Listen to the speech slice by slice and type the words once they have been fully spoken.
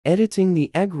Editing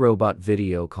the egg robot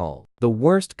video call. The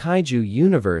worst Kaiju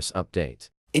universe update.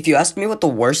 If you asked me what the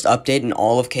worst update in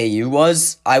all of KU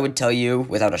was, I would tell you,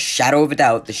 without a shadow of a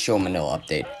doubt, the Show Manila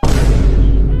update.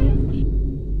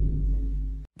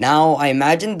 Now, I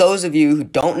imagine those of you who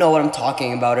don't know what I'm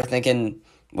talking about are thinking,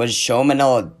 was Show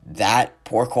Manila that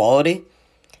poor quality?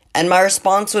 And my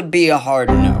response would be a hard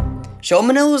no. Show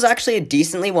Manila was actually a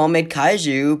decently well-made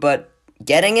kaiju, but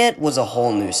getting it was a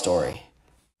whole new story.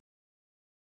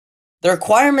 The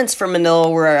requirements for Manila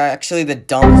were actually the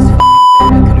dumbest thing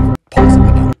I could have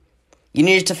possibly done. You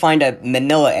needed to find a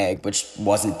Manila egg, which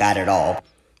wasn't bad at all.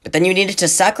 But then you needed to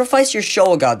sacrifice your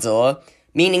Showa Godzilla,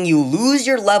 meaning you lose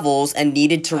your levels and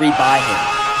needed to rebuy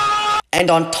him. And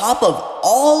on top of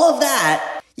all of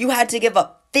that, you had to give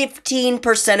up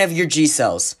 15% of your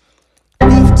G-cells.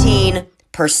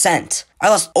 15%. I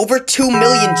lost over 2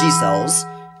 million G-cells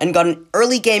and got an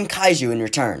early game kaiju in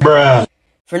return. Bruh.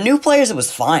 For new players, it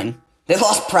was fine. They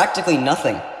lost practically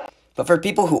nothing. But for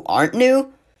people who aren't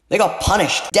new, they got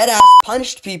punished. Deadass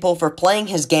punished people for playing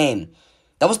his game.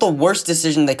 That was the worst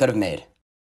decision they could have made.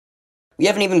 We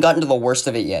haven't even gotten to the worst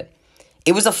of it yet.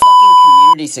 It was a fucking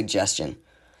community suggestion.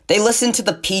 They listened to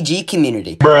the PG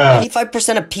community. Bruh.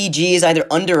 95% of PG is either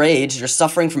underage or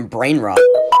suffering from brain rot.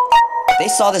 They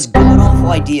saw this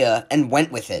god-awful idea and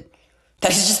went with it.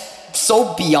 That is just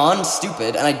so beyond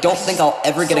stupid, and I don't think I'll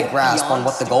ever get a grasp on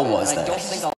what the goal was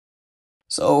there.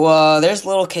 So, there's a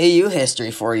little KU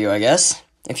history for you, I guess.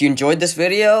 If you enjoyed this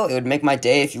video, it would make my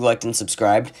day if you liked and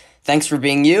subscribed. Thanks for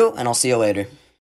being you, and I'll see you later.